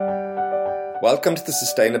Welcome to the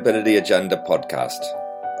Sustainability Agenda podcast.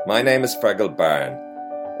 My name is Fergal Byrne.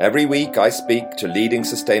 Every week I speak to leading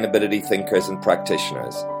sustainability thinkers and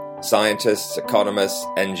practitioners, scientists, economists,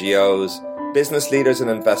 NGOs, business leaders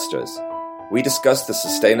and investors. We discuss the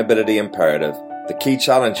sustainability imperative, the key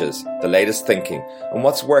challenges, the latest thinking, and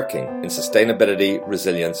what's working in sustainability,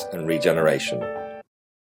 resilience and regeneration.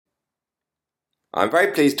 I'm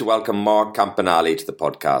very pleased to welcome Mark Campanale to the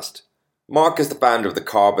podcast. Mark is the founder of the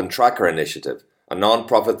Carbon Tracker Initiative, a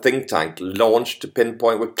non-profit think tank launched to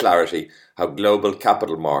pinpoint with clarity how global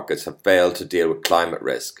capital markets have failed to deal with climate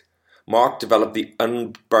risk. Mark developed the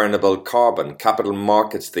unburnable carbon capital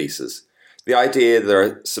markets thesis, the idea that there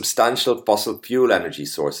are substantial fossil fuel energy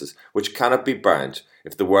sources which cannot be burnt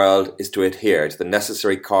if the world is to adhere to the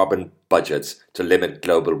necessary carbon budgets to limit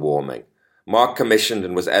global warming. Mark commissioned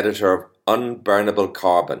and was editor of Unburnable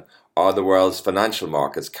Carbon, Are the World's Financial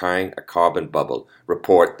Markets Carrying a Carbon Bubble?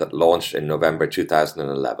 Report that launched in November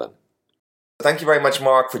 2011. Thank you very much,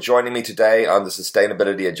 Mark, for joining me today on the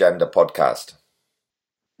Sustainability Agenda podcast.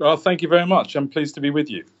 Well, thank you very much. I'm pleased to be with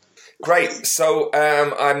you. Great. So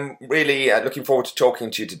I'm really looking forward to talking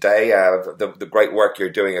to you today. The great work you're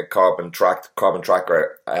doing at Carbon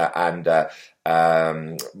Tracker and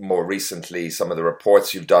more recently some of the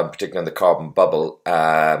reports you've done, particularly on the carbon bubble.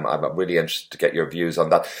 I'm really interested to get your views on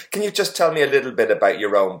that. Can you just tell me a little bit about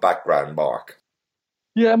your own background, Mark?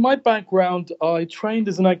 Yeah, my background, I trained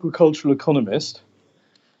as an agricultural economist.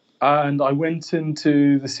 And I went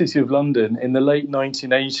into the City of London in the late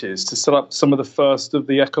 1980s to set up some of the first of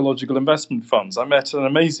the ecological investment funds. I met an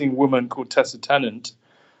amazing woman called Tessa Tennant,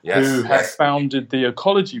 who had founded the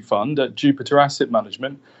Ecology Fund at Jupiter Asset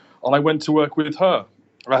Management. And I went to work with her.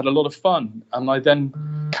 I had a lot of fun. And I then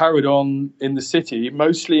carried on in the city,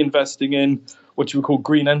 mostly investing in what you would call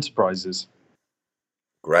green enterprises.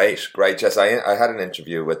 Great, Tessa. I had an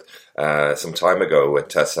interview with some time ago with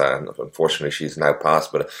Tessa, and unfortunately she's now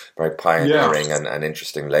passed, but a very pioneering and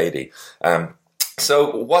interesting lady.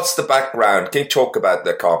 So what's the background? Can you talk about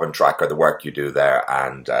the Carbon Tracker, the work you do there,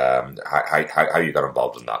 and how you got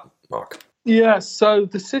involved in that, Mark? Yeah, so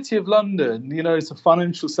the City of London, it's a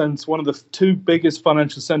financial centre, one of the two biggest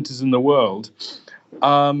financial centres in the world.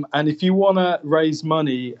 And if you want to raise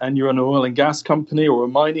money and you're an oil and gas company or a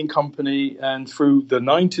mining company, and through the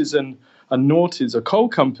 90s and noughties, a coal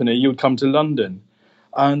company, you would come to London.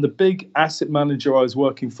 And the big asset manager I was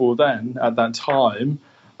working for then, at that time,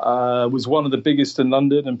 was one of the biggest in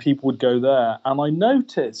London, and people would go there. And I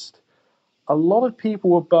noticed a lot of people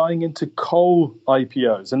were buying into coal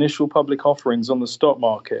IPOs, initial public offerings on the stock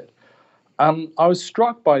market. I was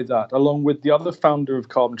struck by that, along with the other founder of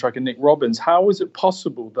Carbon Tracker, Nick Robbins. How is it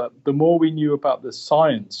possible that the more we knew about the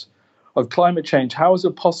science of climate change, how is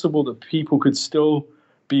it possible that people could still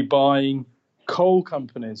be buying coal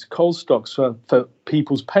companies, coal stocks for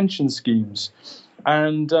people's pension schemes?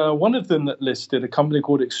 And one of them that listed, a company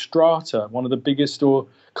called Xstrata, one of the biggest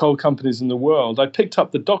coal companies in the world. I picked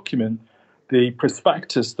up the document, the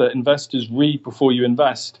prospectus that investors read before you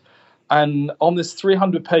invest. And on this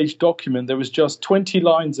 300-page document, there was just 20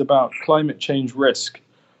 lines about climate change risk.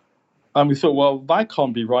 And we thought, well, that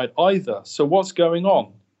can't be right either. So what's going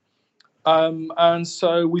on? And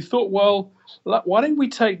so we thought, well, why don't we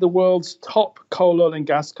take the world's top coal, oil and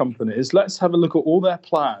gas companies? Let's have a look at all their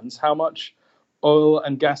plans. How much oil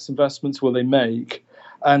and gas investments will they make?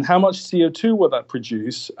 And how much CO2 will that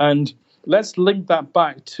produce? And let's link that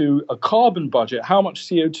back to a carbon budget. How much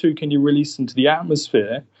CO2 can you release into the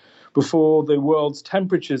atmosphere before the world's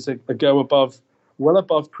temperatures go well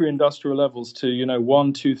above pre-industrial levels to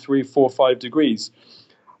 1, 2, 3, 4, 5 degrees?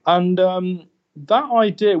 And that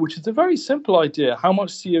idea, which is a very simple idea, how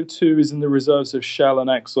much CO2 is in the reserves of Shell and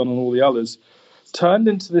Exxon and all the others, turned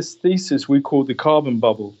into this thesis we call the carbon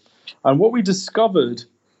bubble. And what we discovered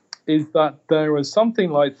is that there was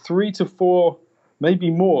something like 3 to 4, maybe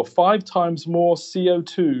more, 5 times more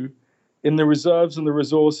CO2 in the reserves and the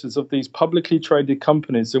resources of these publicly traded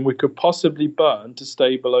companies than we could possibly burn to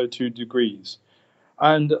stay below 2 degrees.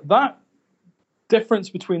 And that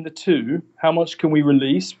difference between the two, how much can we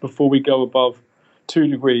release before we go above 2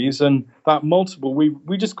 degrees, and that multiple,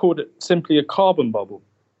 we just called it simply a carbon bubble.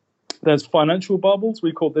 There's financial bubbles.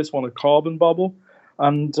 We called this one a carbon bubble.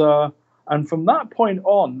 And from that point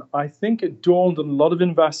on, I think it dawned on a lot of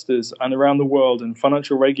investors and around the world and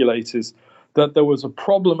financial regulators that there was a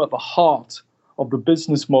problem at the heart of the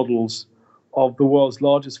business models of the world's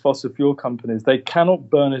largest fossil fuel companies. They cannot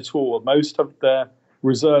burn at all. Most of their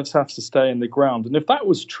reserves have to stay in the ground. And if that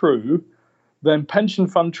was true, then pension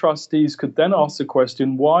fund trustees could then ask the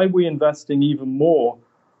question, why are we investing even more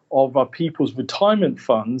of our people's retirement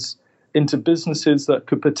funds into businesses that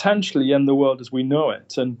could potentially end the world as we know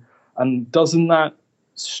it. And doesn't that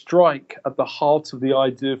strike at the heart of the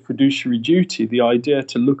idea of fiduciary duty, the idea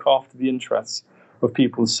to look after the interests of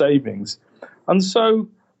people's savings? And so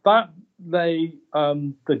that lay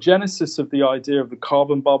the genesis of the idea of the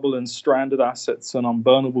carbon bubble and stranded assets and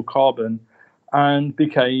unburnable carbon, and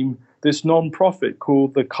became this non-profit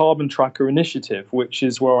called the Carbon Tracker Initiative, which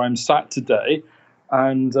is where I'm sat today.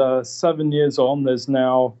 And 7 years on, there's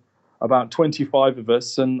now about 25 of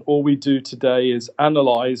us, and all we do today is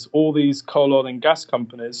analyze all these coal, oil, and gas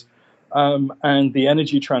companies and the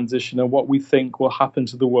energy transition and what we think will happen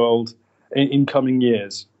to the world in coming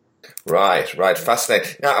years. Right.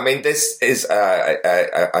 Fascinating. Now, I mean, this is,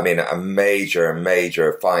 a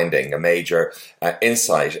major finding, a major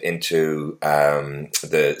insight into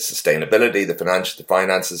the sustainability, the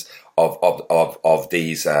finances of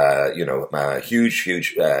these,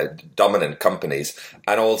 huge, dominant companies,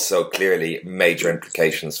 and also clearly major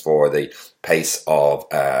implications for the pace of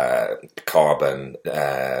carbon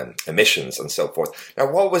emissions and so forth.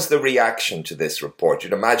 Now, what was the reaction to this report?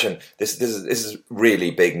 You'd imagine this is really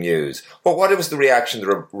big news. Well, what was the reaction to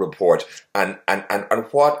the report, and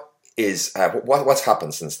what's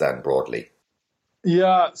happened since then broadly?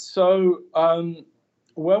 Yeah, so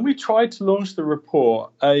when we tried to launch the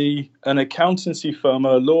report, an accountancy firm,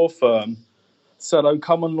 a law firm, said, "Oh,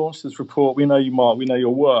 come and launch this report. We know you, Mark. We know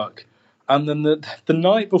your work." And then the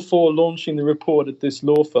night before launching the report at this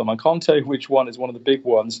law firm, I can't tell you which one is one of the big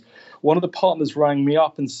ones, one of the partners rang me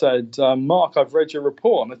up and said, "Mark, I've read your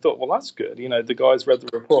report." And I thought, well, that's good. The guy's read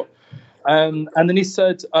the report. And then he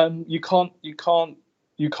said, "You can't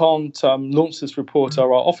launch this report at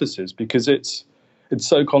our offices because it's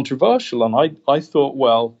so controversial." And I thought,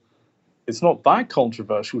 well, it's not that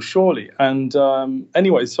controversial, surely. And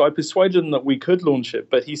anyway, so I persuaded him that we could launch it.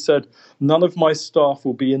 But he said, none of my staff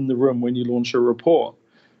will be in the room when you launch a report,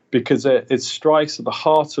 because it strikes at the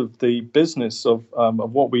heart of the business of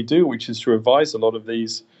what we do, which is to advise a lot of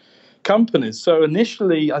these companies. So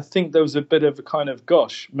initially, I think there was a bit of a kind of,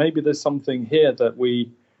 gosh, maybe there's something here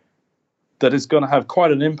that is going to have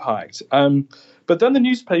quite an impact. But then the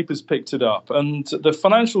newspapers picked it up, and the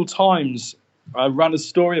Financial Times ran a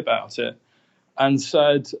story about it and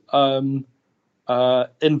said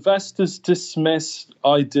investors dismiss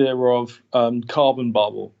idea of carbon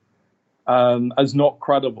bubble as not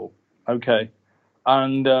credible. Okay.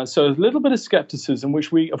 And so a little bit of skepticism,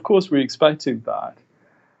 which we expected that.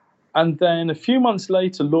 And then a few months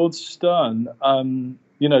later, Lord Stern,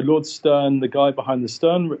 the guy behind the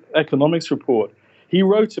Stern Economics Report, he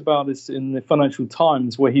wrote about this in the Financial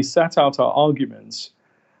Times, where he set out our arguments.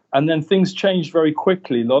 And then things changed very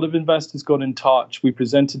quickly. A lot of investors got in touch. We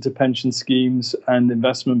presented to pension schemes and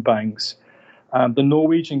investment banks. The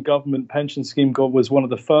Norwegian government pension scheme was one of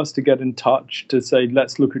the first to get in touch to say,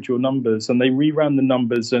 let's look at your numbers. And they reran the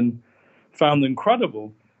numbers and found them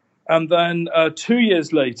credible. And then 2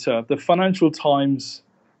 years later, the Financial Times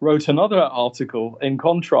wrote another article in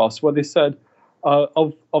contrast, where they said,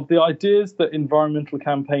 of the ideas that environmental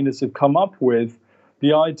campaigners have come up with,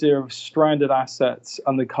 the idea of stranded assets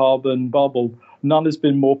and the carbon bubble, none has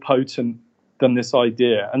been more potent than this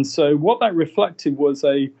idea. And so what that reflected was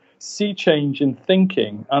a sea change in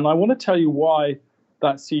thinking. And I want to tell you why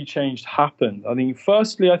that sea change happened. I mean,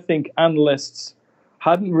 firstly, I think analysts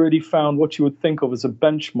hadn't really found what you would think of as a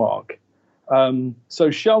benchmark. So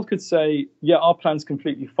Shell could say, yeah, our plan's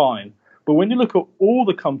completely fine. But when you look at all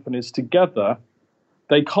the companies together,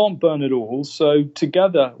 they can't burn it all. So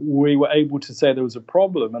together, we were able to say there was a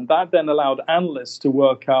problem. And that then allowed analysts to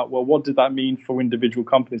work out, well, what did that mean for individual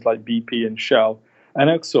companies like BP and Shell and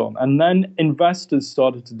Exxon? And then investors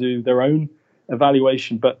started to do their own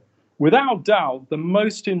evaluation. But without doubt, the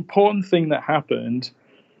most important thing that happened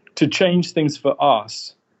to change things for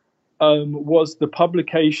us was the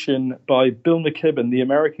publication by Bill McKibben, the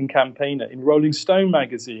American campaigner, in Rolling Stone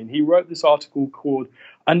magazine. He wrote this article called,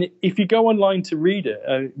 and if you go online to read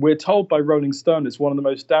it, we're told by Rolling Stone it's one of the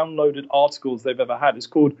most downloaded articles they've ever had. It's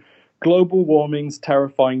called "Global Warming's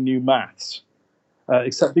Terrifying New Maths."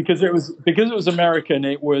 Except because it was American,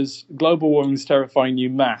 it was "Global Warming's Terrifying New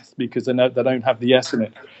Math," because they don't have the S in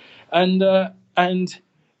it, and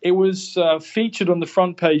it was featured on the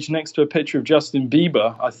front page next to a picture of Justin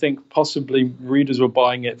Bieber. I think possibly readers were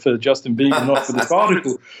buying it for Justin Bieber, not for this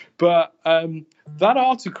article. But that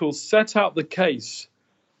article set out the case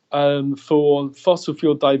for fossil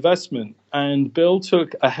fuel divestment. And Bill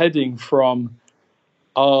took a heading from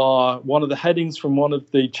one of the headings from one of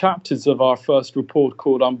the chapters of our first report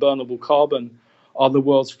called "Unburnable Carbon: Are the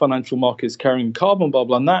World's Financial Markets Carrying a Carbon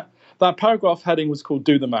Bubble?" And that paragraph heading was called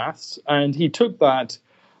 "Do the Maths." And he took that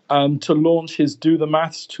to launch his Do the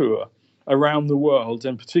Maths tour around the world,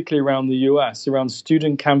 and particularly around the US, around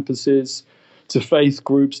student campuses, to faith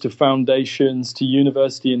groups, to foundations, to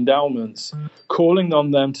university endowments, calling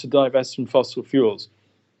on them to divest from fossil fuels.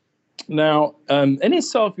 Now, in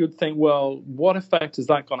itself, you'd think, well, what effect is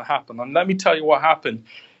that going to happen? And let me tell you what happened.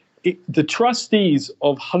 The trustees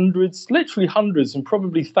of hundreds, literally hundreds, and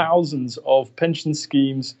probably thousands of pension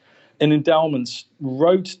schemes and endowments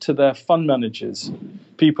wrote to their fund managers,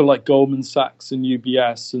 people like Goldman Sachs and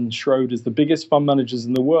UBS and Schroders, the biggest fund managers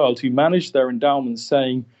in the world, who manage their endowments,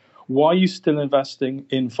 saying, why are you still investing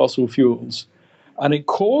in fossil fuels? And it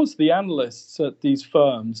caused the analysts at these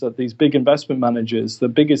firms, at these big investment managers, the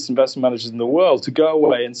biggest investment managers in the world, to go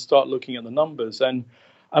away and start looking at the numbers. And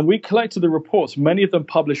we collected the reports. Many of them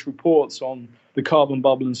published reports on the carbon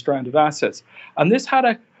bubble and stranded assets. And this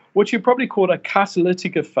had what you probably call a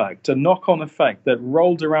catalytic effect, a knock-on effect that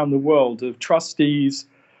rolled around the world of trustees,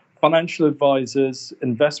 financial advisors,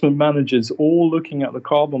 investment managers, all looking at the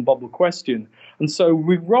carbon bubble question. And so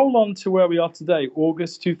we roll on to where we are today,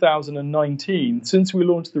 August 2019, since we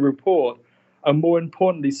launched the report, and more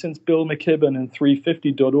importantly, since Bill McKibben and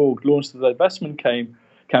 350.org launched the divestment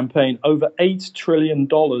campaign, over $8 trillion,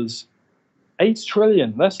 $8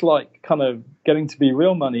 trillion, that's like kind of getting to be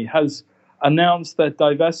real money, has announced their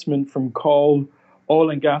divestment from coal, oil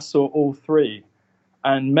and gas, or all three.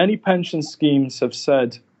 And many pension schemes have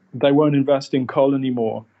said they won't invest in coal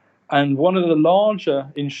anymore. And one of the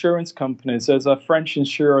larger insurance companies, there's a French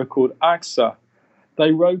insurer called AXA,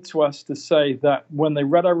 they wrote to us to say that when they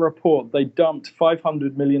read our report, they dumped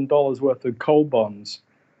 $500 million worth of coal bonds.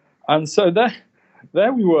 And so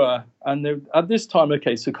there we were. And at this time,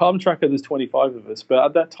 okay, so Carbon Tracker, there's 25 of us. But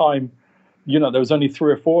at that time, there was only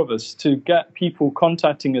 3 or 4 of us. To get people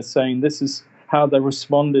contacting us saying this is how they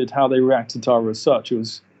responded, how they reacted to our research, it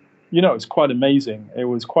was quite amazing. It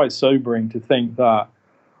was quite sobering to think that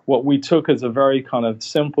what we took as a very kind of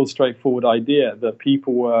simple, straightforward idea, that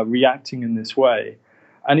people were reacting in this way.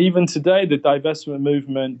 And even today, the divestment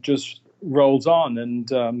movement just rolls on.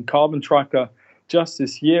 And Carbon Tracker, just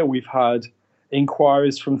this year, we've had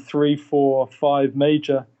inquiries from 3, 4, 5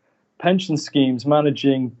 major pension schemes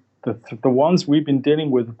managing the ones we've been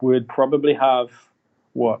dealing with would probably have,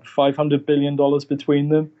 $500 billion between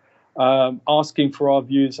them, asking for our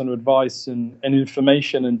views and advice and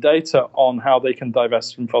information and data on how they can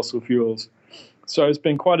divest from fossil fuels. So it's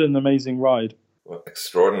been quite an amazing ride. Well,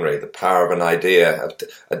 extraordinary, the power of an idea,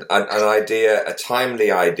 a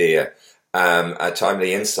timely idea, a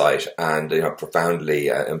timely insight, and profoundly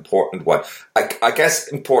important one. I guess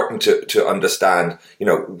important to understand,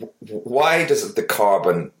 why does the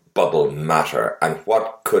carbon bubble matter, and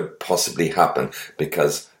what could possibly happen?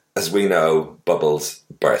 Because, as we know, bubbles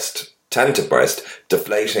tend to burst.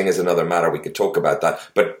 Deflating is another matter. We could talk about that.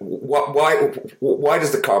 But why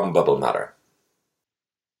does the carbon bubble matter?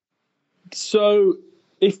 So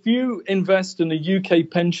if you invest in a UK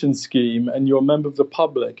pension scheme and you're a member of the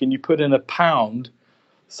public and you put in £1,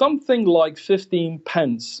 something like 15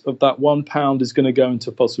 pence of that £1 is going to go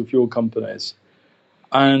into fossil fuel companies.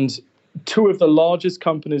 And 2 of the largest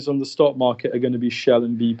companies on the stock market are going to be Shell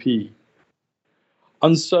and BP.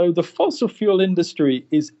 And so the fossil fuel industry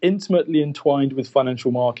is intimately entwined with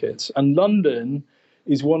financial markets. And London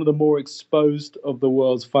is one of the more exposed of the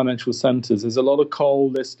world's financial centers. There's a lot of coal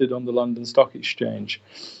listed on the London Stock Exchange.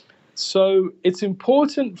 So it's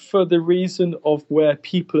important for the reason of where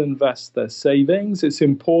people invest their savings. It's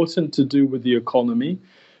important to do with the economy,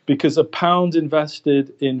 because £1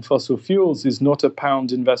 invested in fossil fuels is not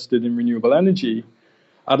 £1 invested in renewable energy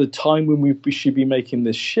at a time when we should be making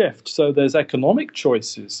this shift. So there's economic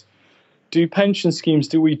choices. Do pension schemes,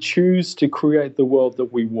 do we choose to create the world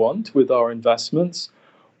that we want with our investments?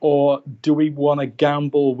 Or do we want to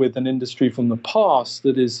gamble with an industry from the past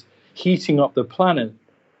that is heating up the planet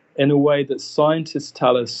in a way that scientists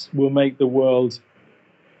tell us will make the world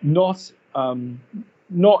not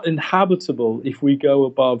inhabitable if we go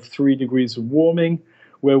above 3 degrees of warming?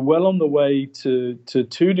 We're well on the way to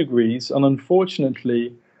 2 degrees, and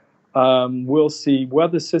unfortunately, we'll see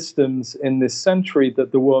weather systems in this century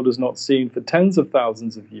that the world has not seen for tens of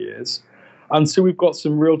thousands of years. And so we've got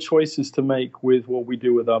some real choices to make with what we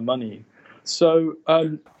do with our money. So,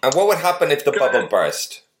 and what would happen if the bubble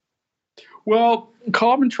burst? Well,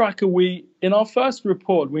 Carbon Tracker, in our first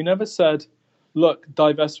report, we never said, look,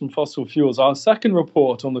 divest from fossil fuels. Our second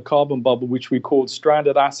report on the carbon bubble, which we called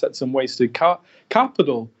Stranded Assets and Wasted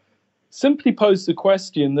Capital, simply posed the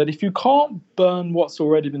question that if you can't burn what's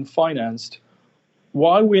already been financed,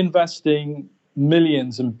 why are we investing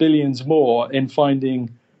millions and billions more in finding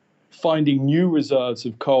new reserves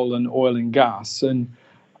of coal and oil and gas? And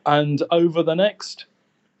And over the next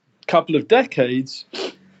couple of decades,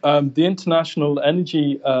 the International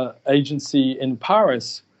Energy Agency in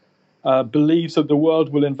Paris believes that the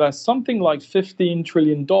world will invest something like $15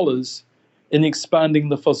 trillion in expanding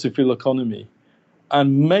the fossil fuel economy.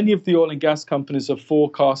 And many of the oil and gas companies are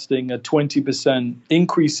forecasting a 20%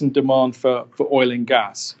 increase in demand for oil and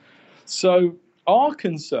gas. So our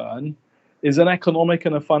concern is an economic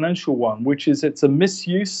and a financial one, which is it's a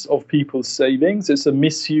misuse of people's savings. It's a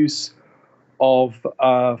misuse of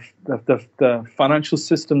the financial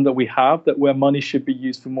system that we have, that where money should be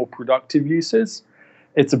used for more productive uses.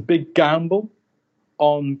 It's a big gamble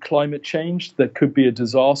on climate change that could be a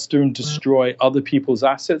disaster and destroy other people's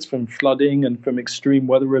assets from flooding and from extreme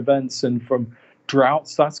weather events and from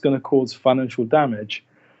droughts. That's going to cause financial damage.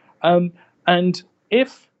 And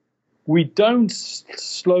if we don't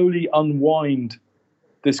slowly unwind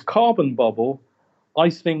this carbon bubble, we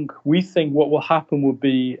think what will happen will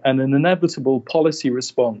be an inevitable policy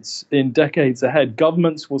response in decades ahead.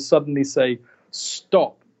 Governments will suddenly say,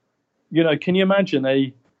 stop. Can you imagine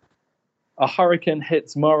a hurricane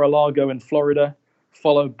hits Mar-a-Lago in Florida,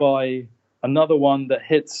 followed by another one that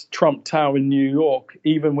hits Trump Tower in New York?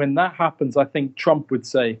 Even when that happens, I think Trump would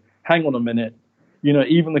say, hang on a minute.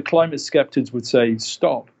 Even the climate skeptics would say,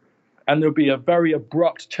 stop. And there'll be a very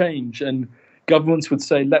abrupt change. And governments would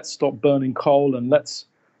say, let's stop burning coal and let's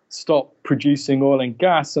stop producing oil and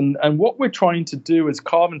gas. And what we're trying to do as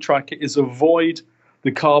Carbon Tracker is avoid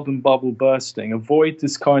the carbon bubble bursting, avoid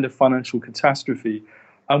this kind of financial catastrophe.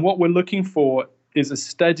 And what we're looking for is a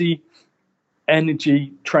steady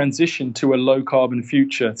energy transition to a low carbon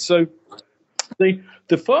future. So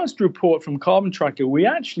the first report from Carbon Tracker, we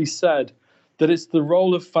actually said that it's the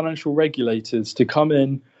role of financial regulators to come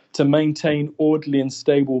in to maintain orderly and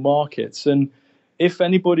stable markets. And if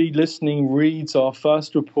anybody listening reads our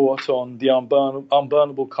first report on the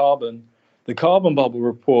unburnable carbon, the carbon bubble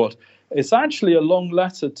report, it's actually a long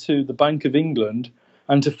letter to the Bank of England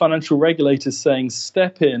and to financial regulators saying,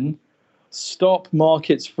 step in, stop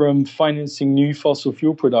markets from financing new fossil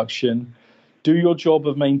fuel production, do your job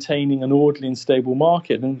of maintaining an orderly and stable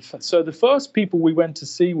market. And so the first people we went to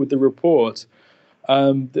see with the report,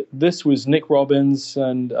 this was Nick Robbins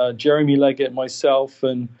and Jeremy Leggett, myself,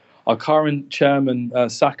 and our current chairman,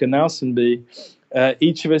 Saka Nelsonby.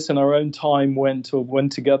 Each of us in our own time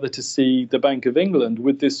went together to see the Bank of England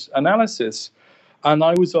with this analysis. And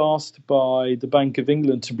I was asked by the Bank of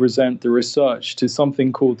England to present the research to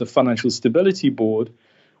something called the Financial Stability Board,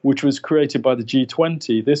 which was created by the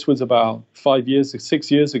G20. This was about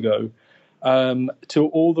 6 years ago, to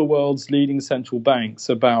all the world's leading central banks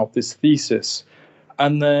about this thesis.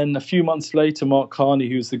 And then a few months later, Mark Carney,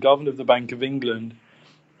 who's the governor of the Bank of England,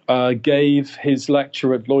 gave his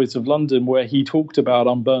lecture at Lloyd's of London where he talked about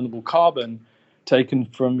unburnable carbon, taken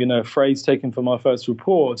from, a phrase taken from our first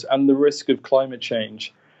report, and the risk of climate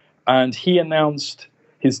change. And he announced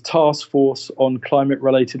his task force on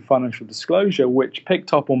climate-related financial disclosure, which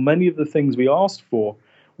picked up on many of the things we asked for,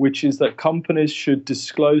 which is that companies should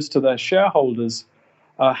disclose to their shareholders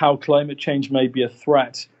how climate change may be a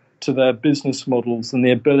threat to their business models and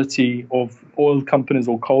the ability of oil companies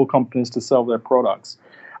or coal companies to sell their products.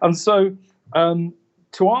 And so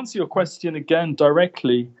to answer your question again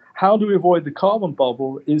directly, how do we avoid the carbon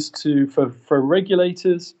bubble is for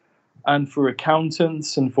regulators and for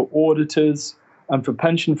accountants and for auditors and for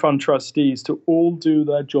pension fund trustees to all do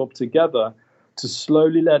their job together to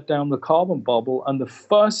slowly let down the carbon bubble. And the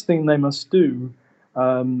first thing they must do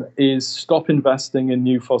is stop investing in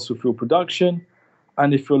new fossil fuel production.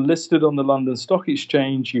 And if you're listed on the London Stock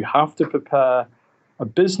Exchange, you have to prepare a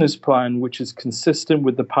business plan which is consistent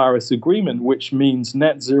with the Paris Agreement, which means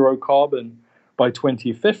net zero carbon by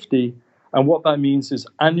 2050. And what that means is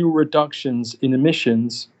annual reductions in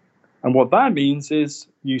emissions. And what that means is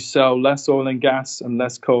you sell less oil and gas and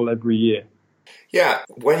less coal every year. Yeah,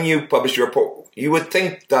 when you publish your report, you would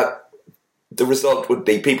think that the result would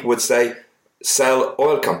be people would say, sell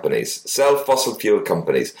oil companies, sell fossil fuel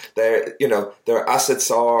companies. Their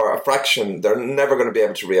assets are a fraction. They're never going to be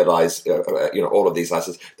able to realize, all of these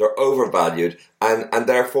assets. They're overvalued, and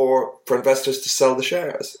therefore for investors to sell the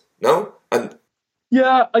shares. No,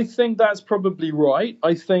 yeah, I think that's probably right.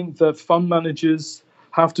 I think that fund managers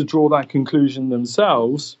have to draw that conclusion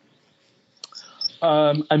themselves,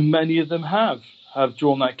 and many of them have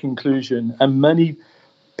drawn that conclusion, and many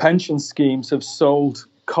pension schemes have sold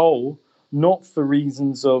coal not for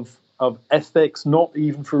reasons of ethics, not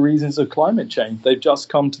even for reasons of climate change. They've just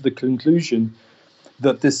come to the conclusion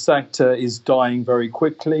that this sector is dying very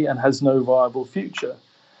quickly and has no viable future.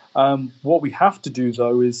 What we have to do,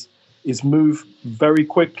 though, is move very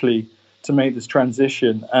quickly to make this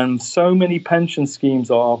transition. And so many pension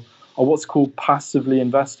schemes are what's called passively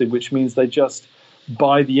invested, which means they just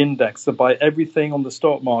buy the index, they buy everything on the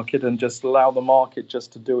stock market and just allow the market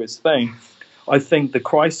just to do its thing. I think the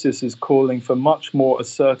crisis is calling for much more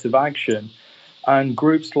assertive action. And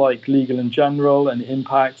groups like Legal & General and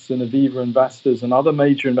Impacts and Aviva Investors and other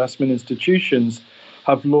major investment institutions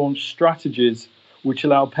have launched strategies which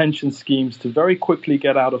allow pension schemes to very quickly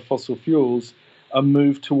get out of fossil fuels and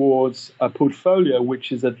move towards a portfolio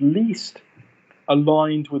which is at least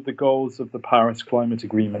aligned with the goals of the Paris Climate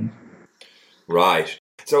Agreement. Right.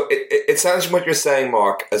 So it sounds from what you're saying,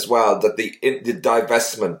 Mark, as well, that the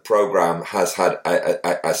divestment program has had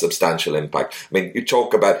a substantial impact. I mean, you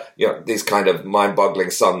talk about these kind of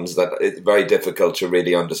mind-boggling sums that it's very difficult to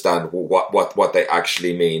really understand what they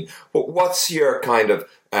actually mean. But what's your kind of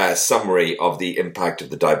summary of the impact of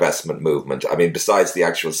the divestment movement? I mean, besides the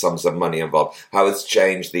actual sums of money involved, how it's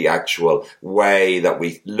changed the actual way that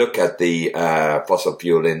we look at the fossil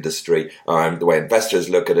fuel industry, the way investors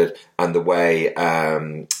look at it, and the way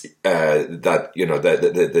that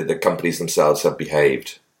the companies themselves have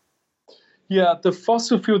behaved. Yeah, the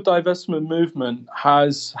fossil fuel divestment movement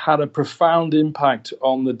has had a profound impact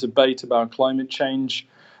on the debate about climate change,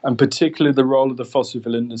 and particularly the role of the fossil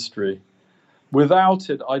fuel industry. Without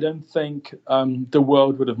it, I don't think the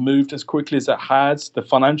world would have moved as quickly as it has. The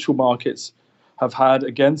financial markets have had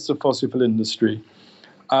against the fossil fuel industry.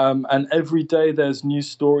 And every day there's new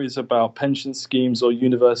stories about pension schemes or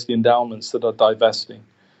university endowments that are divesting.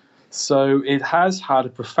 So it has had a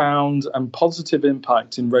profound and positive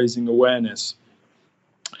impact in raising awareness.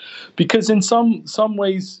 Because in some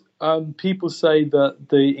ways, people say that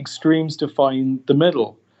the extremes define the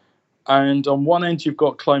middle. And on one end, you've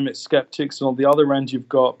got climate skeptics, and on the other end, you've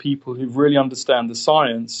got people who really understand the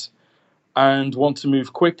science and want to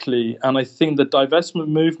move quickly. And I think the divestment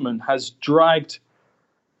movement has dragged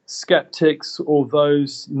skeptics or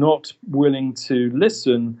those not willing to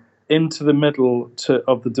listen into the middle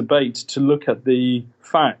of the debate to look at the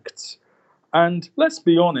facts. And let's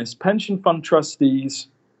be honest, pension fund trustees,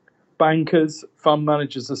 bankers, fund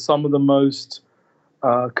managers are some of the most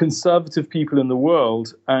conservative people in the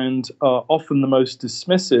world, and are often the most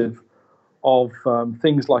dismissive of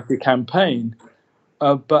things like a campaign.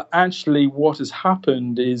 But actually what has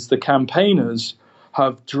happened is the campaigners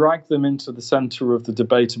have dragged them into the center of the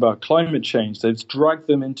debate about climate change. They've dragged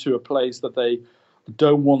them into a place that they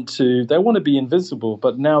want to be invisible,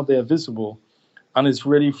 but now they're visible. And it's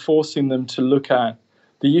really forcing them to look at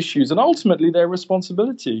the issues and ultimately their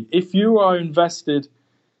responsibility. If you are invested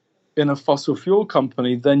in a fossil fuel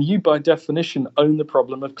company, then you by definition own the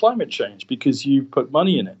problem of climate change because you put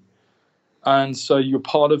money in it. And so you're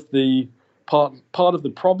part of the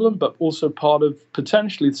problem, but also part of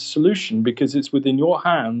potentially the solution, because it's within your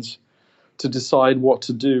hands to decide what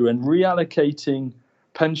to do. And reallocating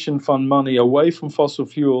pension fund money away from fossil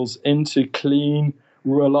fuels into clean,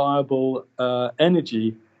 reliable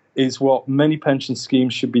energy is what many pension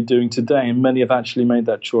schemes should be doing today, and many have actually made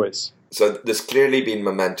that choice. So there's clearly been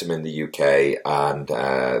momentum in the UK, and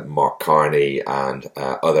Mark Carney and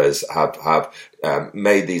others have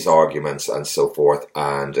made these arguments and so forth,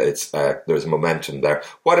 and there's momentum there.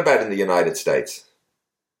 What about in the United States?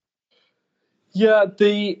 Yeah,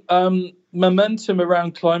 the momentum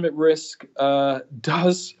around climate risk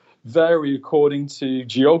does vary according to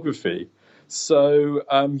geography. So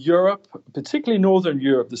Europe, particularly Northern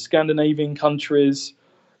Europe, the Scandinavian countries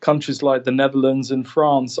like the Netherlands and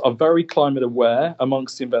France are very climate aware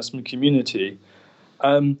amongst the investment community.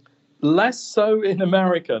 Less so in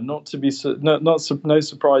America, no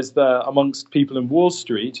surprise there amongst people in Wall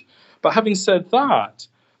Street. But having said that,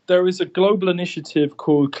 there is a global initiative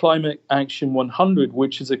called Climate Action 100,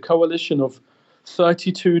 which is a coalition of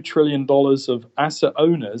 $32 trillion of asset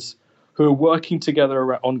owners who are working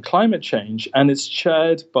together on climate change, and it's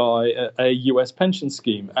chaired by a US pension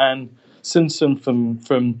scheme. And Simpson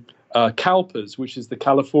from CalPERS, which is the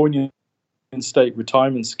California State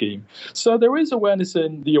Retirement Scheme. So there is awareness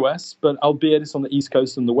in the US, but albeit it's on the East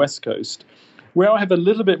Coast and the West Coast. Where I have a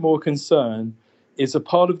little bit more concern is a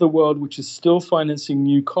part of the world which is still financing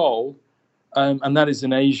new coal, and that is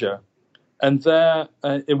in Asia. And their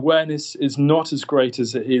awareness is not as great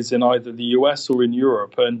as it is in either the US or in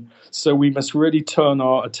Europe. And so we must really turn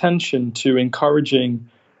our attention to encouraging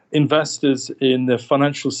investors in the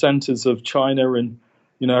financial centers of China and,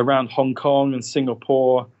 around Hong Kong and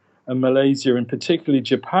Singapore and Malaysia, and particularly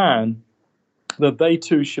Japan, that they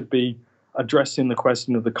too should be addressing the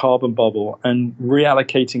question of the carbon bubble and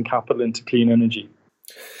reallocating capital into clean energy.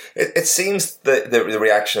 It seems the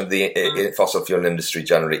reaction of the fossil fuel industry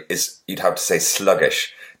generally is, you'd have to say,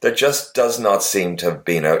 sluggish There just does not seem to have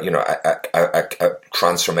been a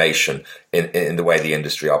transformation in the way the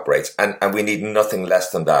industry operates, and we need nothing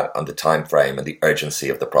less than that on the time frame and the urgency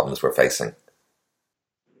of the problems we're facing.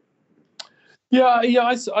 Yeah,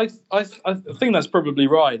 I think that's probably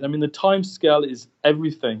right. I mean, the time scale is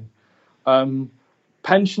everything.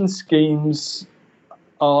 Pension schemes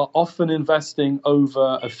are often investing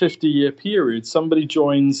over a 50-year period. Somebody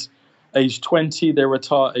joins age 20, they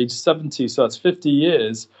retire age 70, so that's 50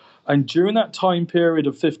 years. And during that time period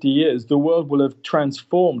of 50 years, the world will have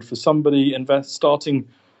transformed. For somebody starting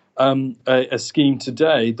a scheme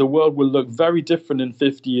today, the world will look very different in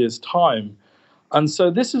 50 years' time. And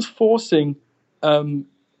so this is forcing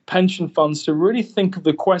pension funds to really think of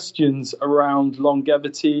the questions around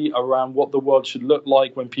longevity, around what the world should look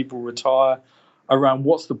like when people retire, around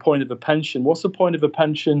what's the point of a pension? What's the point of a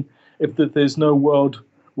pension if there's no world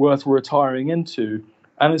worth retiring into?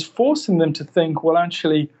 And it's forcing them to think, well,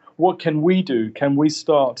 actually, what can we do? Can we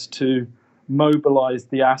start to mobilize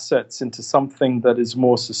the assets into something that is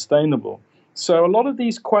more sustainable? So a lot of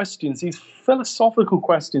these questions, these philosophical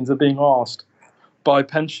questions, are being asked by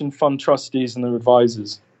pension fund trustees and their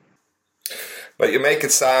advisors. But you make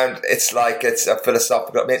it sound, it's like it's a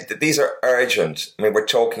philosophical, I mean, these are urgent. I mean, we're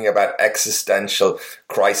talking about existential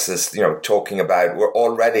crisis, talking about, we're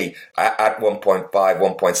already at 1.5,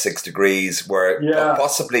 1.6 degrees, we're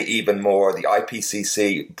possibly even more. The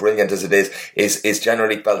IPCC, brilliant as it is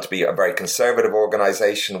generally felt to be a very conservative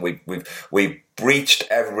organization. We've breached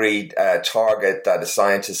every target that a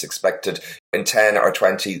scientist expected in 10 or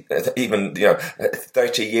 20, even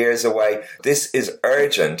 30 years away. This is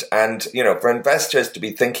urgent, and for investors to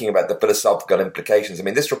be thinking about the philosophical implications. I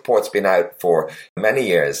mean, this report's been out for many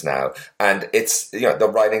years now, and it's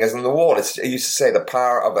the writing is on the wall. It's, I used to say, the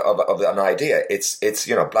power of an idea. It's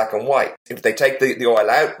black and white. If they take the oil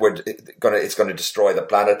out, it's going to destroy the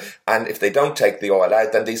planet, and if they don't take the oil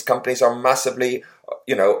out, then these companies are massively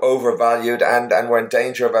overvalued, and we're in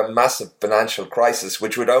danger of a massive financial crisis,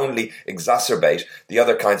 which would only exacerbate the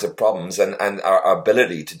other kinds of problems and our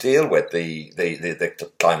ability to deal with the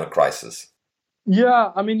climate crisis.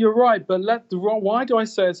 Yeah, I mean, you're right, but why do I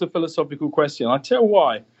say it's a philosophical question? I tell you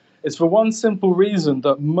why. It's for one simple reason,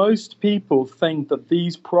 that most people think that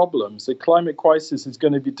these problems, the climate crisis, is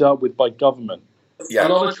going to be dealt with by government. Yeah. A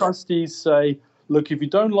lot of trustees say, look, if you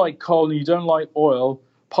don't like coal and you don't like oil,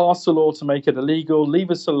 pass a law to make it illegal, leave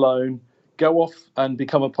us alone, go off and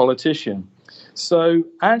become a politician. So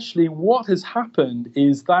actually what has happened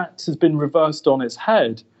is that has been reversed on its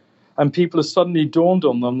head, and people have suddenly dawned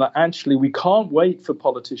on them that actually we can't wait for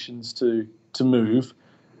politicians to move.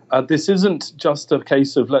 This isn't just a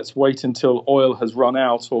case of let's wait until oil has run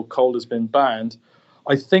out or coal has been banned.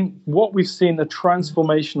 I think what we've seen, the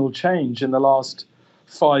transformational change in the last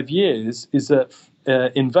 5 years, is that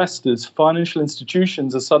investors, financial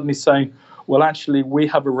institutions, are suddenly saying, well, actually, we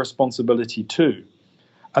have a responsibility too.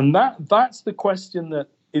 And that's the question that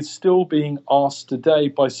is still being asked today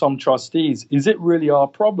by some trustees. Is it really our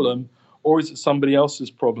problem, or is it somebody else's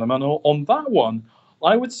problem? And on that one,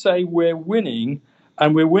 I would say we're winning,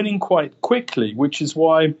 and we're winning quite quickly, which is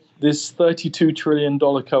why this $32 trillion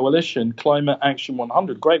coalition, Climate Action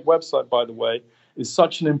 100, great website, by the way, is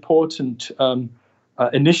such an important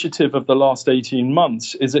initiative of the last 18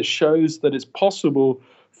 months, is it shows that it's possible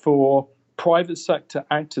for private sector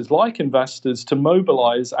actors like investors to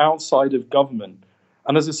mobilize outside of government.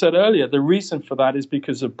 And as I said earlier, the reason for that is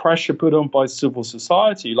because of pressure put on by civil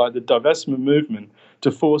society, like the divestment movement, to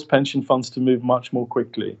force pension funds to move much more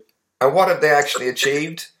quickly. And what have they actually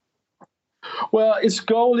achieved? Well, its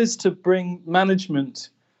goal is to bring management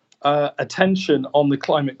attention on the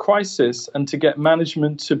climate crisis, and to get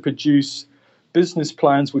management to produce business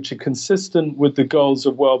plans which are consistent with the goals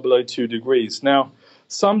of well below 2 degrees. Now,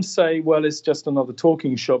 some say, well, it's just another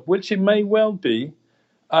talking shop, which it may well be.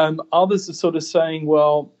 Others are sort of saying,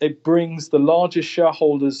 well, it brings the largest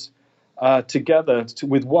shareholders together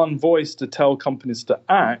with one voice to tell companies to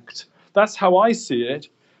act. That's how I see it,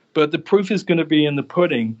 but the proof is going to be in the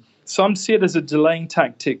pudding. Some see it as a delaying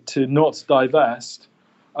tactic to not divest.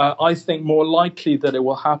 I think more likely that it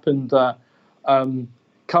will happen that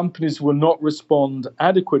companies will not respond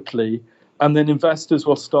adequately, and then investors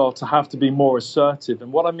will start to have to be more assertive.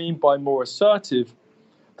 And what I mean by more assertive,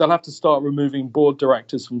 they'll have to start removing board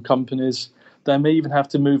directors from companies. They may even have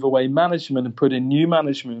to move away management and put in new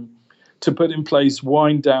management to put in place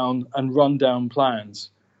wind down and run down plans.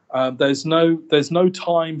 There's no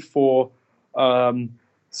time for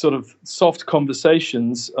sort of soft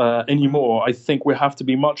conversations anymore. I think we have to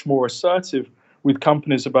be much more assertive with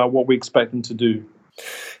companies about what we expect them to do.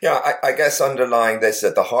 Yeah, I guess underlying this,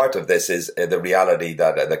 at the heart of this, is the reality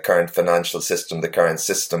that the current financial system, the current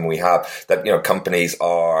system we have, that companies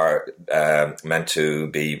are meant to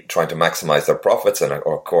be trying to maximize their profits, and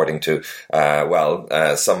or according to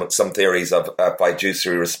some theories of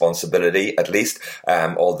fiduciary responsibility, at least.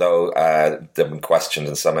 Although they've been questioned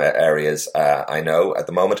in some areas, I know at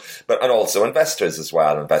the moment, and also investors as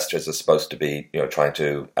well. Investors are supposed to be trying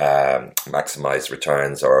to maximize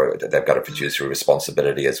returns, or they've got a fiduciary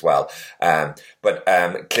responsibility as well. But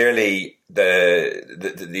clearly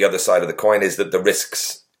the other side of the coin is that the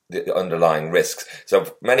risks, the underlying risks.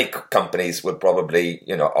 So many companies would probably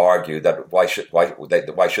argue that why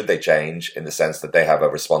should they change, in the sense that they have a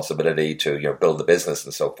responsibility to build the business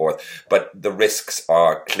and so forth. But the risks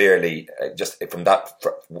are clearly, just from that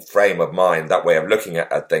frame of mind, that way of looking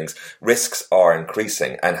at things, risks are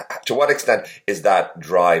increasing. And to what extent is that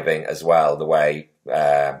driving as well the way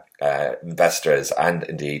investors and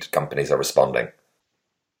indeed companies are responding?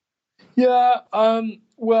 Yeah,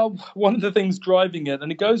 well, one of the things driving it,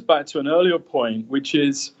 and it goes back to an earlier point, which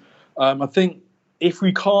is, I think if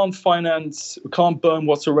we can't burn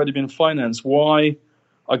what's already been financed, why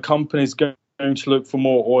are companies going to look for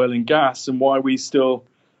more oil and gas, and why are we still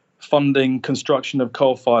funding construction of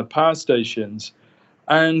coal-fired power stations?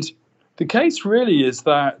 And the case really is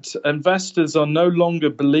that investors are no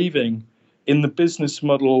longer believing in the business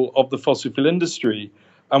model of the fossil fuel industry.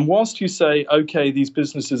 And whilst you say, okay, these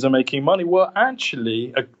businesses are making money, well,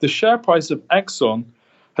 actually, the share price of Exxon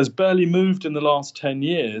has barely moved in the last 10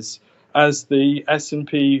 years as the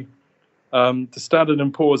S&P, the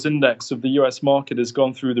Standard & Poor's index of the US market has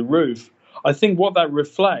gone through the roof. I think what that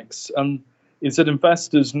reflects is that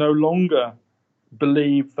investors no longer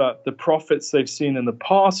believe that the profits they've seen in the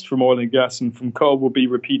past from oil and gas and from coal will be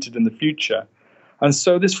repeated in the future. And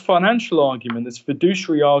so this financial argument, this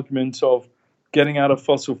fiduciary argument of getting out of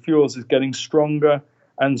fossil fuels, is getting stronger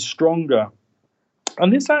and stronger.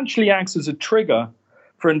 And this actually acts as a trigger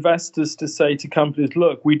for investors to say to companies,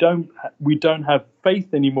 look, we don't have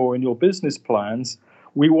faith anymore in your business plans.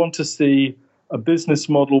 We want to see a business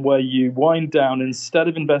model where you wind down. Instead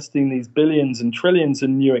of investing these billions and trillions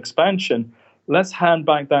in new expansion, let's hand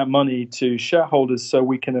back that money to shareholders so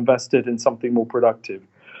we can invest it in something more productive.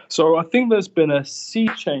 So I think there's been a sea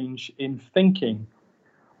change in thinking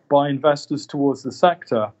by investors towards the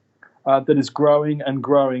sector that is growing and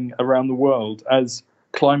growing around the world as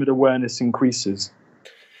climate awareness increases.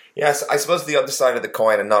 Yes, I suppose the other side of the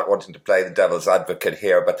coin, and not wanting to play the devil's advocate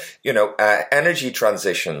here, but energy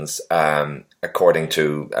transitions, according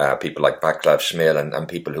to people like Václav Smil and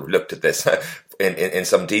people who've looked at this in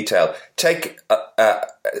some detail, take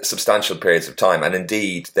substantial periods of time, and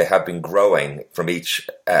indeed they have been growing from each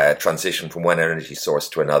transition from one energy source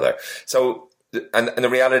to another. So. And the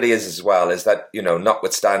reality is as well is that,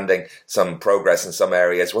 notwithstanding some progress in some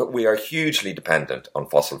areas, we are hugely dependent on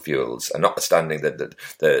fossil fuels, and notwithstanding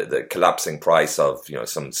the collapsing price of,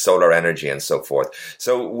 some solar energy and so forth.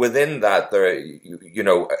 So within that, there,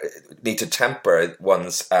 need to temper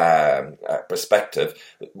one's perspective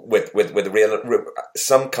with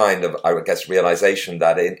some kind of, I would guess, realization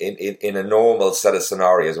that in a normal set of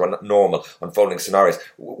scenarios, or normal unfolding scenarios,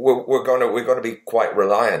 we're going to be quite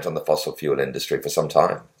reliant on the fossil fuel industry for some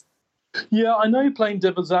time. Yeah, I know you're playing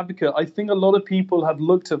devil's advocate. I think a lot of people have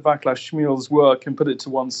looked at Václav Smil's work and put it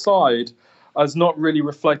to one side as not really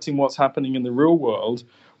reflecting what's happening in the real world,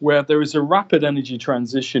 where there is a rapid energy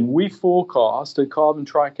transition. We forecast at Carbon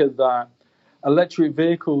Tracker that electric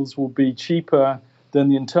vehicles will be cheaper than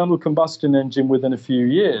the internal combustion engine within a few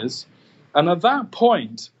years. And at that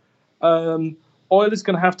point, oil is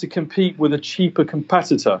going to have to compete with a cheaper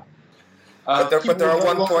competitor. But there are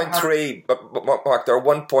 1.3, but Mark, there are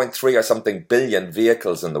 1.3 or something billion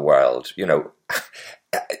vehicles in the world,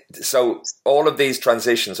 So all of these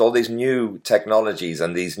transitions, all these new technologies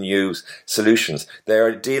and these new solutions, they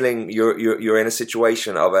are dealing. You're in a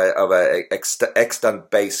situation of a extant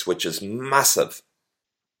base which is massive.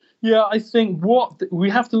 Yeah, I think we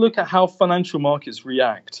have to look at how financial markets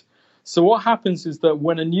react. So what happens is that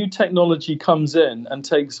when a new technology comes in and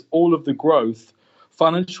takes all of the growth,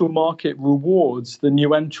 financial market rewards the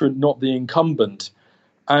new entrant, not the incumbent.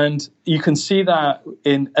 And you can see that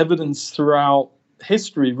in evidence throughout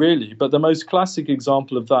history, really. But the most classic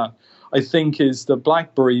example of that, I think, is the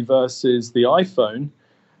BlackBerry versus the iPhone.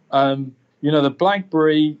 The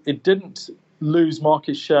BlackBerry, it didn't lose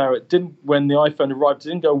market share. It didn't, when the iPhone arrived, it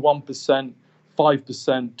didn't go 1%,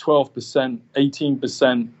 5%, 12%,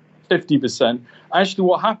 18%, 50%. Actually,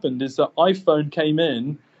 what happened is that iPhone came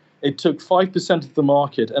in it took 5% of the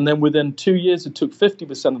market, and then within 2 years it took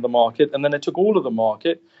 50% of the market, and then it took all of the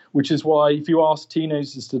market, which is why if you ask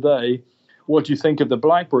teenagers today, what do you think of the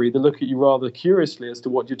BlackBerry, they look at you rather curiously as to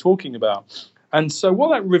what you're talking about. And so what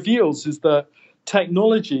that reveals is that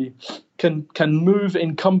technology can move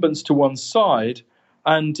incumbents to one side.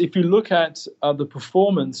 And if you look at the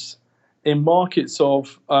performance in markets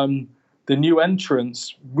of the new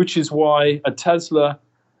entrants, which is why a Tesla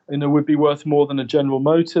would be worth more than a General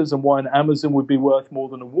Motors and why an Amazon would be worth more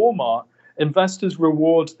than a Walmart, investors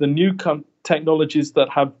reward the new technologies that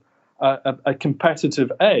have a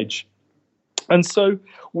competitive edge. And so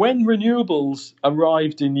when renewables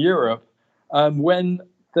arrived in Europe, when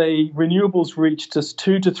the renewables reached just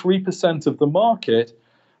 2 to 3% of the market,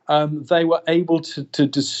 they were able to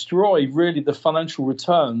destroy really the financial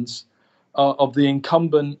returns of the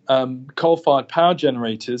incumbent coal-fired power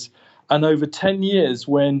generators. And over 10 years,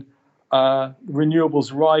 when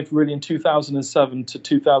renewables arrived really in 2007 to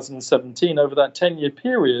 2017, over that 10-year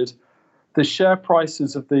period, the share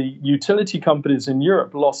prices of the utility companies in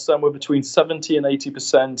Europe lost somewhere between 70 and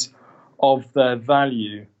 80% of their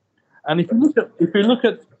value. And if you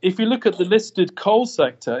look at the listed coal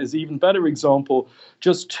sector, is an even better example.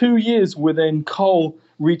 Just 2 years within coal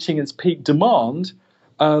reaching its peak demand,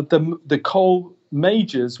 the coal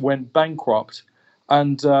majors went bankrupt,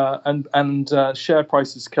 and share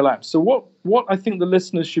prices collapsed. So what I think the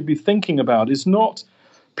listeners should be thinking about is not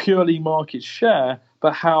purely market share,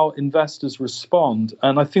 but how investors respond.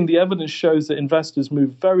 And I think the evidence shows that investors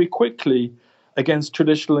move very quickly against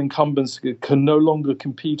traditional incumbents who can no longer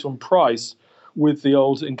compete on price with the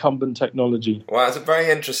old incumbent technology. Well, it's a very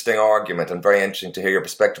interesting argument and very interesting to hear your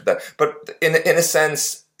perspective there. But in a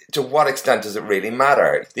sense, to what extent does it really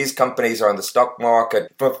matter? These companies are on the stock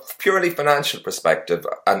market from a purely financial perspective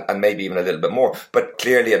and maybe even a little bit more. But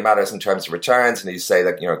clearly it matters in terms of returns. And you say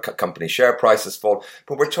that, company share prices fall.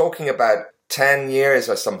 But we're talking about 10 years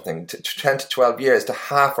or something, 10 to 12 years to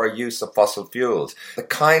half our use of fossil fuels. The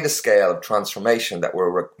kind of scale of transformation that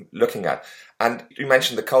we're looking at. And you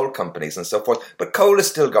mentioned the coal companies and so forth, but coal is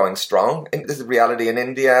still going strong. This is reality in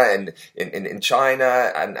India and in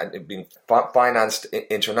China and being financed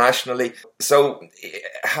internationally. So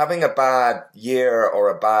having a bad year or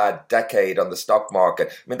a bad decade on the stock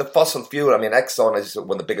market, the fossil fuel, Exxon is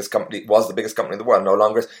one of the biggest company, was the biggest company in the world, no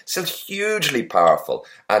longer is, still hugely powerful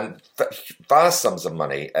and vast sums of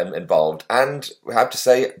money involved. And we have to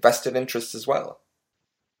say vested interests as well.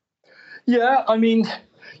 Yeah,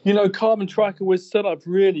 Carbon Tracker was set up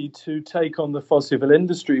really to take on the fossil fuel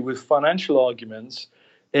industry with financial arguments.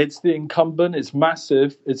 It's the incumbent, it's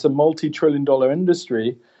massive, it's a multi-trillion-dollar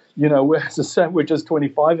industry. As I said, we're just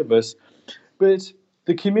 25 of us. But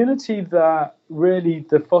the community that really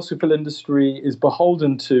the fossil fuel industry is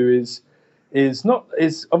beholden to is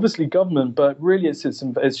obviously government, but really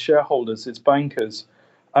it's shareholders, it's bankers.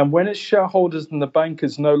 And when its shareholders and the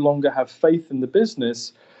bankers no longer have faith in the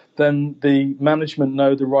business, then the management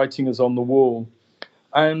know the writing is on the wall.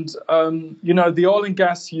 And, the Oil and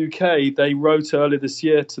Gas UK, they wrote earlier this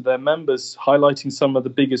year to their members highlighting some of the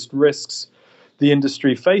biggest risks the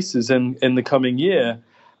industry faces in the coming year.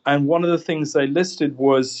 And one of the things they listed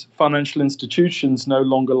was financial institutions no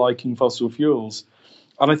longer liking fossil fuels.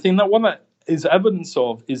 And I think that what that is evidence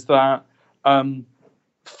of is that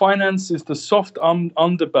finance is the soft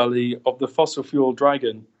underbelly of the fossil fuel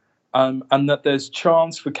dragon. And that there's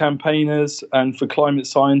chance for campaigners and for climate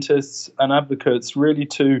scientists and advocates really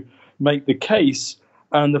to make the case,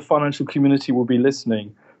 and the financial community will be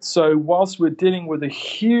listening. So whilst we're dealing with a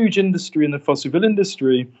huge industry in the fossil fuel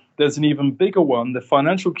industry, there's an even bigger one, the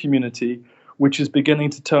financial community, which is beginning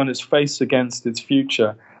to turn its face against its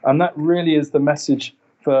future. And that really is the message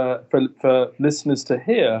for listeners to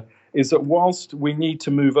hear, is that whilst we need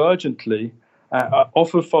to move urgently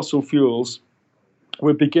off of fossil fuels,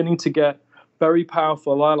 we're beginning to get very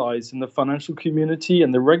powerful allies in the financial community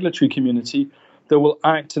and the regulatory community that will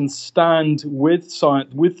act and stand with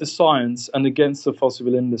the science and against the fossil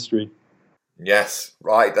fuel industry. Yes,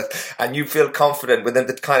 right. And you feel confident within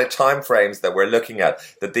the kind of timeframes that we're looking at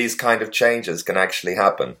that these kind of changes can actually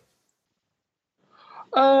happen?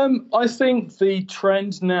 I think the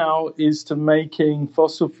trend now is to making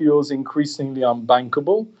fossil fuels increasingly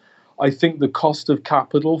unbankable. I think the cost of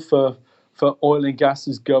capital for oil and gas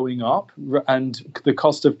is going up, and the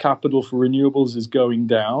cost of capital for renewables is going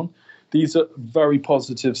down. These are very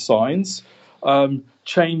positive signs.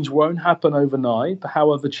 Change won't happen overnight.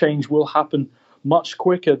 However, change will happen much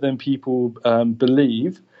quicker than people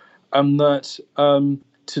believe. And that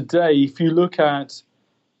today, if you look at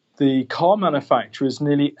the car manufacturers,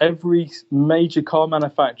 nearly every major car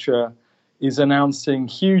manufacturer is announcing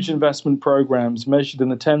huge investment programs measured in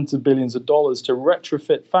the tens of billions of dollars to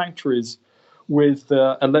retrofit factories with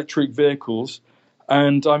electric vehicles.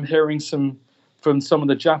 And I'm hearing from some of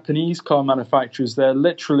the Japanese car manufacturers, they're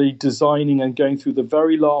literally designing and going through the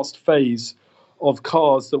very last phase of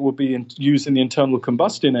cars that will be using the internal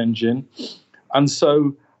combustion engine. And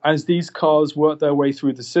so as these cars work their way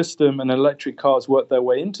through the system and electric cars work their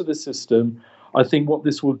way into the system, I think what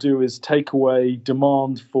this will do is take away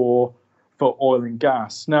demand for oil and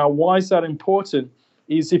gas. Now, why is that important?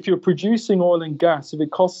 Is if you're producing oil and gas, if it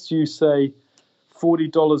costs you, say,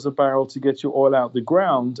 $40 a barrel to get your oil out the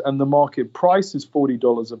ground and the market price is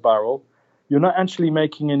 $40 a barrel, you're not actually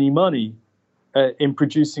making any money in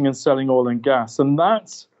producing and selling oil and gas. And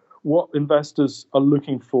that's what investors are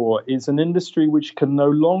looking for, is an industry which can no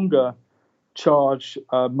longer charge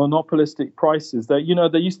monopolistic prices. There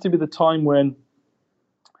used to be the time when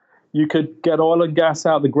you could get oil and gas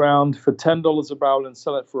out of the ground for $10 a barrel and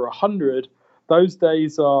sell it for $100. Those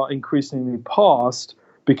days are increasingly past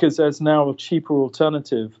because there's now a cheaper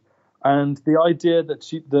alternative. And the idea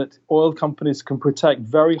that oil companies can protect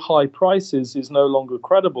very high prices is no longer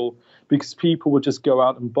credible, because people will just go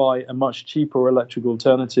out and buy a much cheaper electric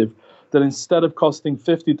alternative that, instead of costing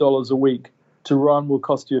 $50 a week to run, will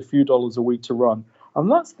cost you a few dollars a week to run.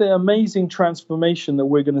 And that's the amazing transformation that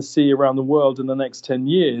we're going to see around the world in the next 10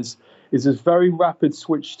 years, is this very rapid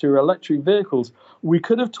switch to electric vehicles. We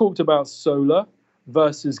could have talked about solar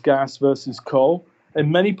versus gas versus coal.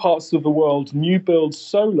 In many parts of the world, new build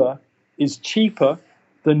solar is cheaper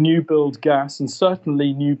than new build gas, and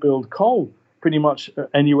certainly new build coal pretty much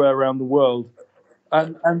anywhere around the world.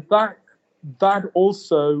 And that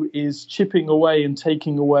also is chipping away and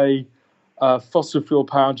taking away fossil fuel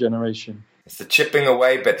power generation. It's the chipping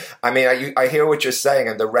away bit. I mean, I hear what you're saying,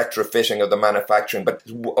 and the retrofitting of the manufacturing, but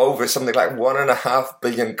over something like 1.5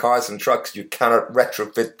 billion cars and trucks, you cannot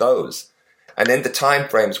retrofit those. And in the time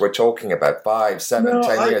frames we're talking about, 5, 7,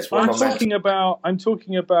 10 years. I'm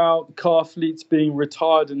talking about car fleets being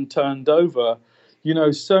retired and turned over.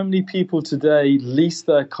 So many people today lease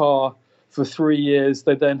their car for 3 years.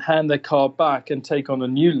 They then hand their car back and take on a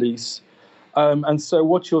new lease. And so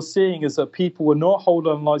what you're seeing is that people will not hold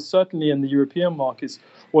on, like certainly in the European markets,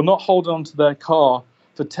 will not hold on to their car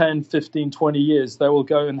for 10, 15, 20 years. They will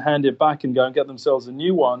go and hand it back and go and get themselves a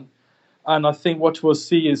new one. And I think what we'll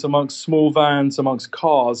see is, amongst small vans, amongst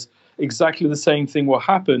cars, exactly the same thing will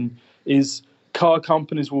happen, is car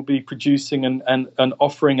companies will be producing and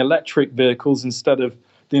offering electric vehicles instead of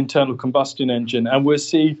the internal combustion engine. And we'll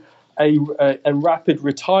see a rapid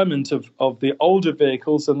retirement of the older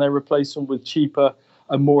vehicles, and they replace them with cheaper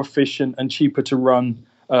and more efficient and cheaper to run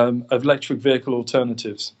electric vehicle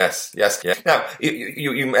alternatives. Yes. Now,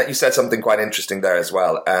 you said something quite interesting there as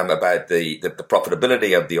well, about the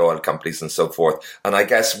profitability of the oil companies and so forth. And I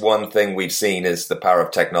guess one thing we've seen is the power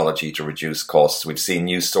of technology to reduce costs. We've seen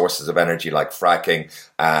new sources of energy like fracking,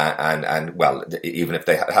 and well, even if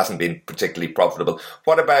it hasn't been particularly profitable.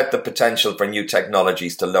 What about the potential for new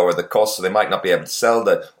technologies to lower the cost? So they might not be able to sell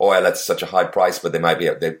the oil at such a high price, but they might be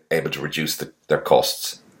able to reduce their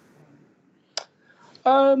costs.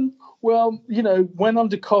 Well, when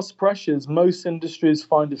under cost pressures, most industries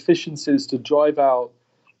find efficiencies to drive out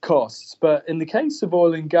costs. But in the case of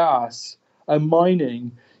oil and gas and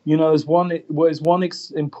mining, there's one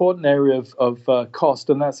important area of cost,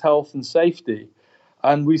 and that's health and safety.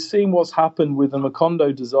 And we've seen what's happened with the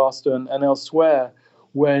Macondo disaster and elsewhere,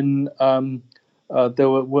 when there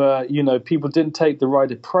were people didn't take the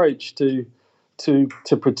right approach to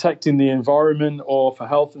protecting the environment or for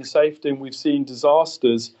health and safety, and we've seen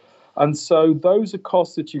disasters. And so those are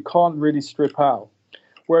costs that you can't really strip out.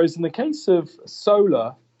 Whereas in the case of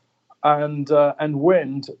solar and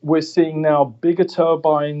wind, we're seeing now bigger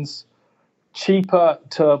turbines, cheaper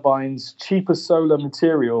solar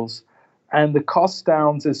materials, and the cost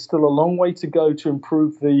downs is still a long way to go to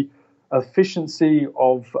improve the efficiency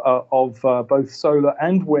of both solar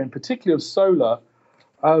and wind, particularly of solar.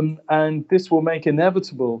 And this will make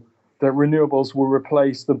inevitable that renewables will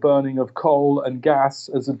replace the burning of coal and gas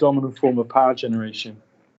as a dominant form of power generation.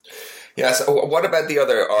 Yes. What about the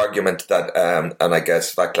other argument that, and I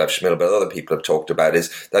guess Václav Smil, but other people have talked about, is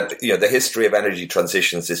that the history of energy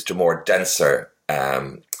transitions is to more denser,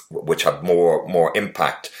 which have more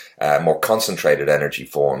impact, more concentrated energy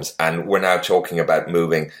forms, and we're now talking about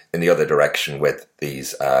moving in the other direction with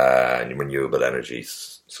these renewable energy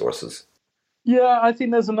sources. Yeah, I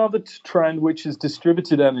think there's another trend, which is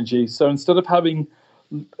distributed energy. So instead of having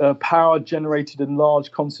power generated in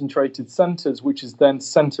large concentrated centers, which is then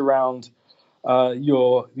sent around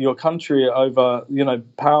your country over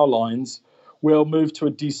power lines, we'll move to a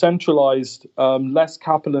decentralized, less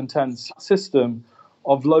capital-intense system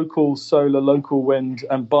of local solar, local wind,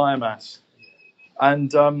 and biomass.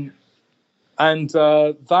 And that,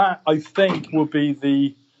 I think, will be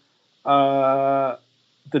the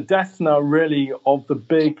death knell, really, of the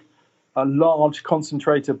big, large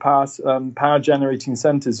concentrated power generating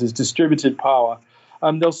centers is distributed power.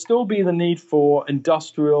 There'll still be the need for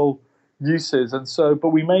industrial uses, but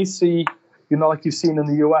we may see, like you've seen in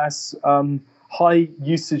the US, high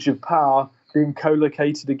usage of power being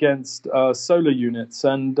co-located against solar units,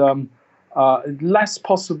 and less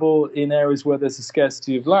possible in areas where there's a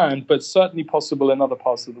scarcity of land, but certainly possible in other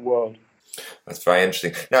parts of the world. That's very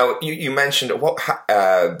interesting. Now, you mentioned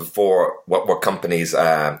before what companies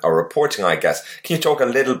are reporting, I guess. Can you talk a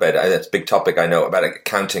little bit, it's a big topic I know, about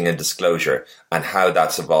accounting and disclosure and how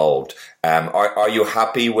that's evolved? Are you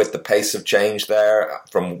happy with the pace of change there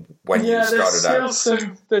from when you started out?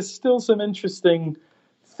 There's still some interesting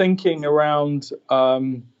thinking around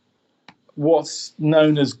what's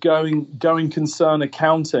known as going concern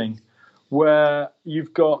accounting, where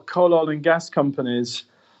you've got coal, oil and gas companies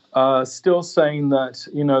still saying that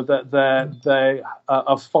that they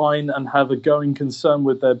are fine and have a going concern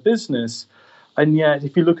with their business, and yet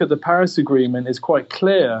if you look at the Paris Agreement, it's quite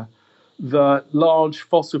clear that large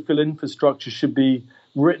fossil fuel infrastructure should be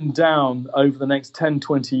written down over the next 10,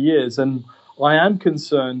 20 years. And I am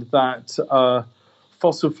concerned that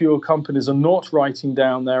fossil fuel companies are not writing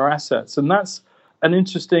down their assets, and that's an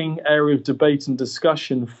interesting area of debate and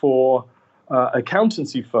discussion for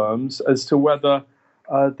accountancy firms as to whether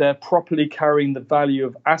they're properly carrying the value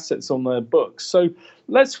of assets on their books. So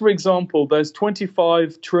let's, for example, there's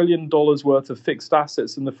 $25 trillion worth of fixed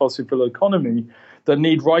assets in the fossil fuel economy that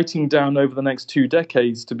need writing down over the next 2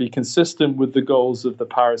 decades to be consistent with the goals of the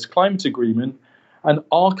Paris Climate Agreement. And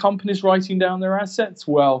are companies writing down their assets?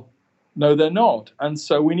 Well, no, they're not. And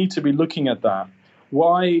so we need to be looking at that.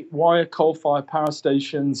 Why are coal-fired power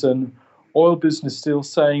stations and oil business still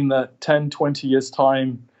saying that 10, 20 years'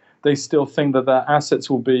 time, they still think that their assets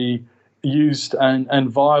will be used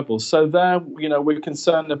and viable? So there, we're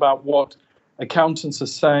concerned about what accountants are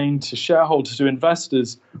saying to shareholders, to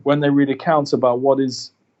investors, when they read accounts about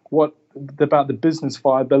about the business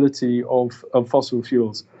viability of fossil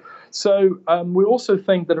fuels. So we also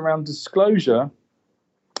think that around disclosure,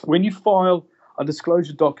 when you file a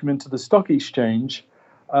disclosure document to the stock exchange,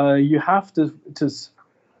 you have to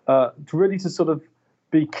really sort of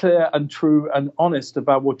be clear and true and honest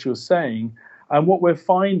about what you're saying. And what we're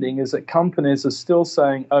finding is that companies are still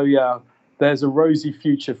saying, oh yeah, there's a rosy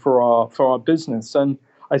future for our business. And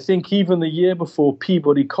I think even the year before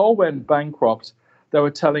Peabody Coal went bankrupt, they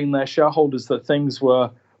were telling their shareholders that things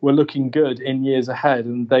were looking good in years ahead,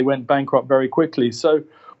 and they went bankrupt very quickly. So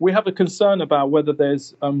we have a concern about whether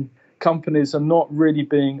there's companies are not really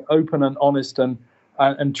being open and honest and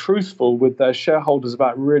truthful with their shareholders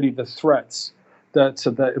about really the threats that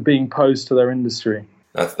are being posed to their industry.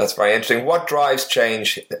 That's very interesting. What drives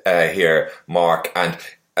change here, Mark? And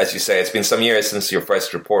as you say, it's been some years since your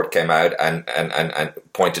first report came out and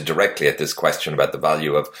pointed directly at this question about the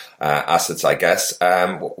value of assets, I guess.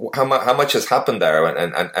 How much has happened there,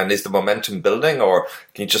 and is the momentum building, or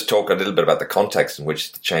can you just talk a little bit about the context in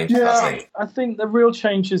which the change is happening? I think the real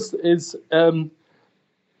change is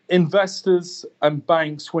investors and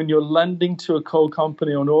banks, when you're lending to a coal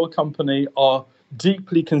company or an oil company, are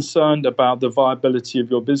deeply concerned about the viability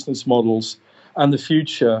of your business models and the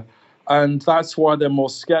future. And that's why they're more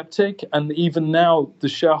skeptic. And even now, the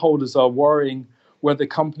shareholders are worrying whether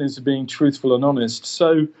companies are being truthful and honest.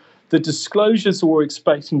 So the disclosures we're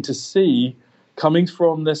expecting to see coming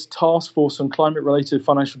from this task force on climate-related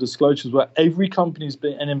financial disclosures, where every company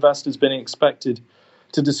and investor is being expected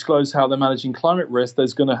to disclose how they're managing climate risk,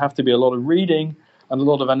 there's going to have to be a lot of reading and a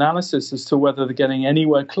lot of analysis as to whether they're getting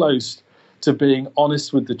anywhere close to being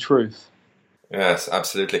honest with the truth. Yes,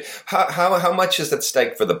 absolutely. How much is at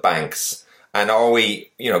stake for the banks? And are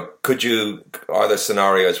there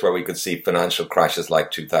scenarios where we could see financial crashes like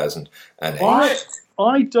 2008?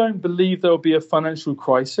 I don't believe there'll be a financial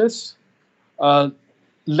crisis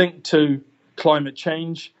linked to climate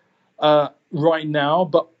change right now,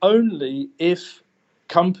 but only if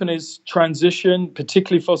companies transition,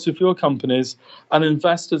 particularly fossil fuel companies, and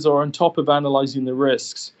investors are on top of analyzing the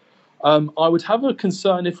risks. I would have a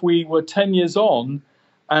concern if we were 10 years on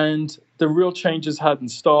and the real changes hadn't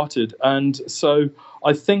started. And so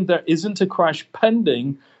I think there isn't a crash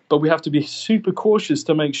pending, but we have to be super cautious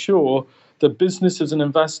to make sure that businesses and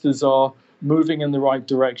investors are moving in the right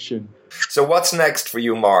direction. So what's next for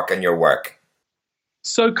you, Mark, and your work?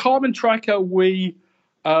 So Carbon Tracker, we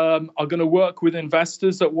are going to work with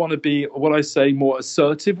investors that want to be, what I say, more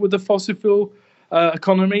assertive with the fossil fuel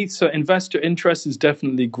economy. So investor interest is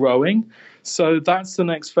definitely growing. So that's the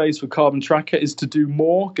next phase for Carbon Tracker, is to do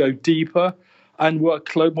more, go deeper, and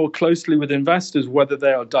work more closely with investors, whether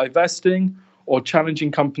they are divesting or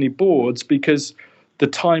challenging company boards, because the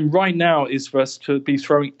time right now is for us to be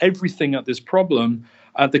throwing everything at this problem.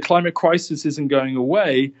 The climate crisis isn't going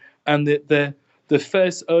away, and the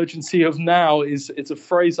first urgency of now it's a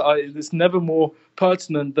phrase that's never more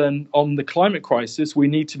pertinent than on the climate crisis. We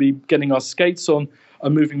need to be getting our skates on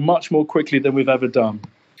and moving much more quickly than we've ever done.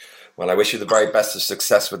 Well, I wish you the very best of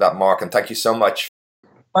success with that, Mark, and thank you so much.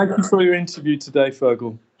 Thank you for your interview today,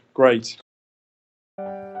 Fergal. Great.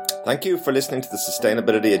 Thank you for listening to the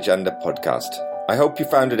Sustainability Agenda podcast. I hope you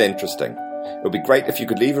found it interesting. It would be great if you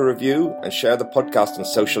could leave a review and share the podcast on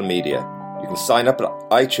social media. You can sign up at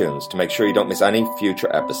iTunes to make sure you don't miss any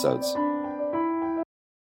future episodes.